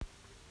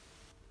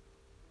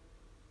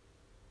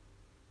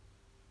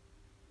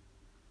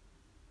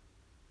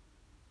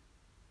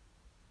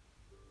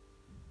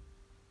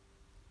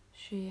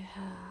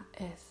Shiha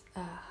es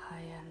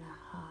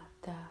ahayanaha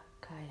da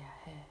kaya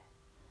he.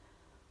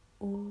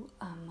 U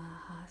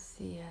amaha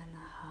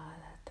sianaha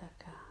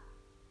taka.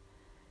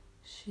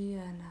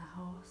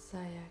 Shianaho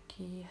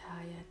sayaki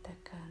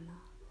hayatakana.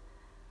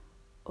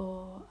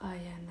 O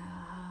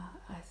ayanaha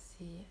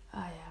asi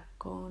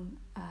ayakon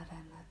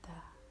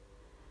aranata.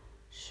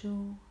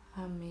 Shu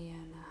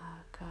hamiyanaha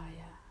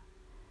kaya.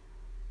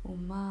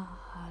 Uma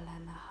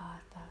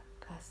halanahata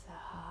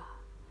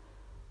kasaha.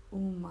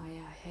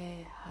 Umaya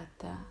he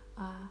hata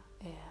a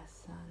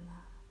easana.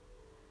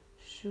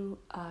 Shu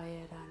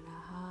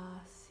ayaranaha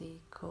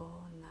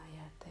siko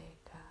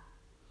nayateka.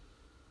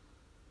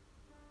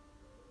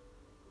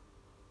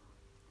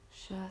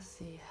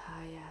 Shasi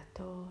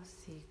hayato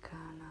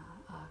sikana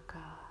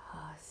aka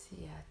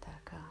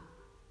hasiataka.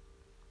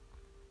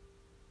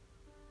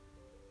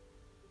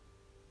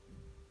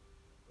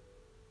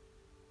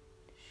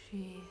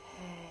 Shi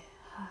he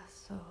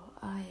haso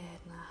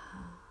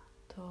ayanaha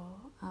to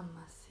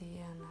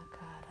amasiana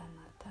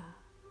karanata.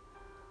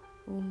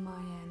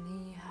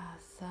 Umayani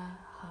hasa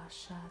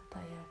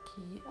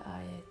hashatayaki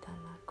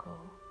ayetanako.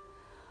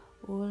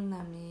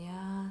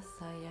 Ulnamiya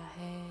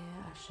sayahe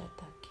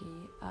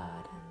ashataki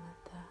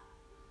aranata.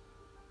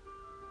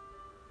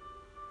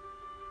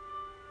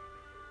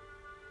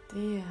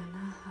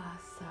 Diyanaha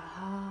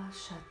saha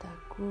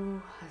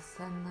shataku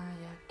hasana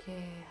yake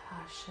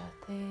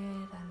hashate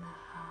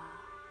ranaha.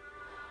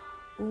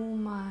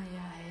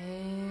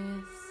 Umayahe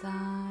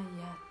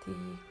sayati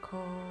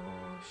ko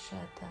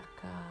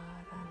shataka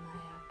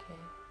ranayake.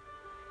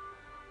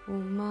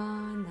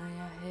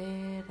 Umanayahe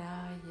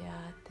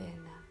rayate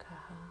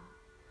nakaha.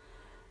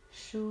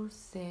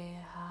 Shuse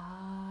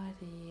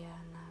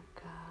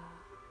hariyanaka.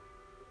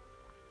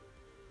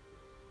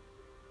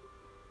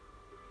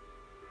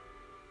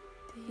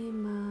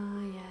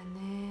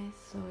 Dimayane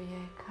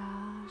soyeka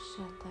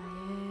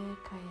shataye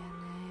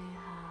kayane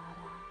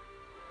hara.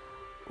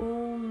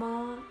 Uma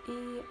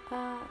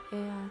ia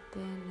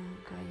eatena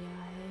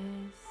kayahe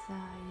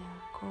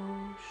sayako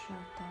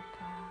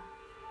shataka.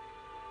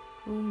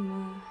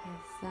 Uma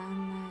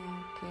hesana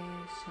yake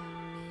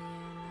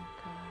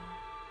shamiyanaka.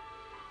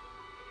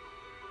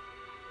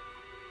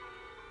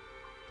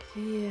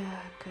 Kia